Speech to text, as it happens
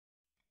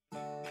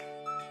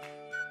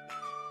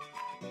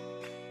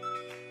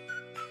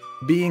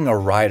Being a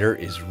rider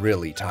is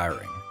really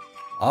tiring.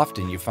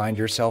 Often you find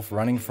yourself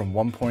running from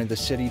one point of the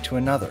city to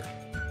another,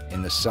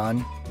 in the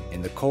sun,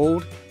 in the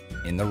cold,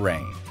 in the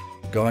rain,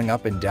 going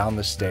up and down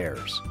the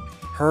stairs,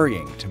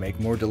 hurrying to make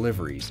more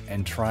deliveries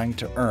and trying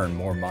to earn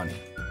more money.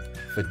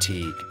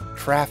 Fatigue,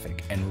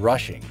 traffic, and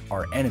rushing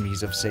are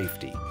enemies of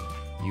safety.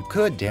 You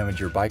could damage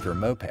your bike or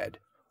moped,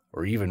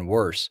 or even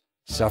worse,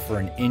 suffer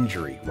an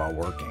injury while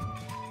working.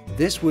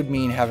 This would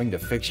mean having to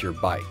fix your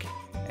bike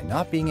and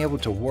not being able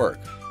to work,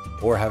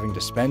 or having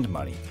to spend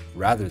money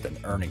rather than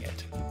earning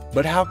it.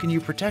 But how can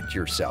you protect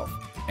yourself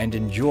and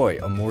enjoy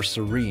a more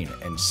serene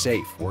and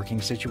safe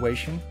working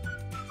situation?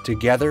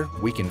 Together,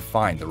 we can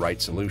find the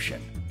right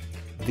solution.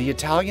 The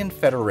Italian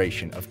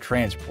Federation of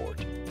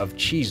Transport, of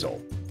CISL,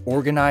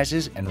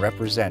 organizes and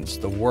represents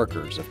the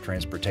workers of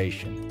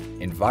transportation,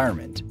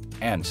 environment,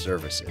 and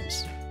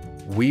services.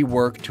 We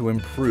work to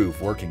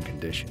improve working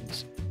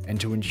conditions and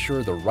to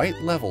ensure the right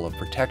level of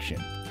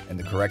protection and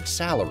the correct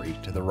salary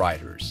to the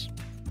riders.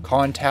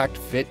 Contact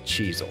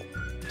FIT-CISL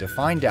to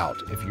find out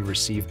if you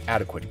receive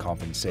adequate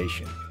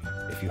compensation,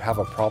 if you have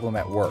a problem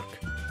at work,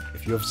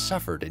 if you have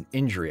suffered an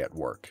injury at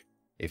work,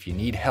 if you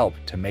need help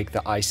to make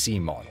the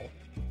ISEE model.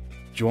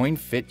 Join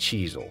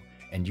FIT-CISL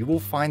and you will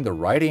find the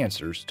right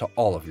answers to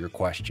all of your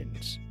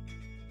questions.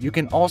 You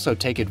can also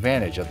take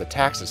advantage of the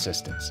tax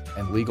assistance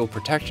and legal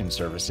protection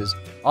services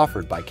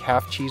offered by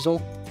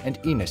FIT-CISL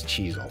and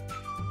ISEE-CISL.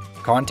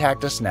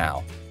 Contact us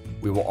now.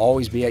 We will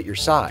always be at your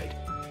side,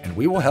 and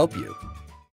we will help you.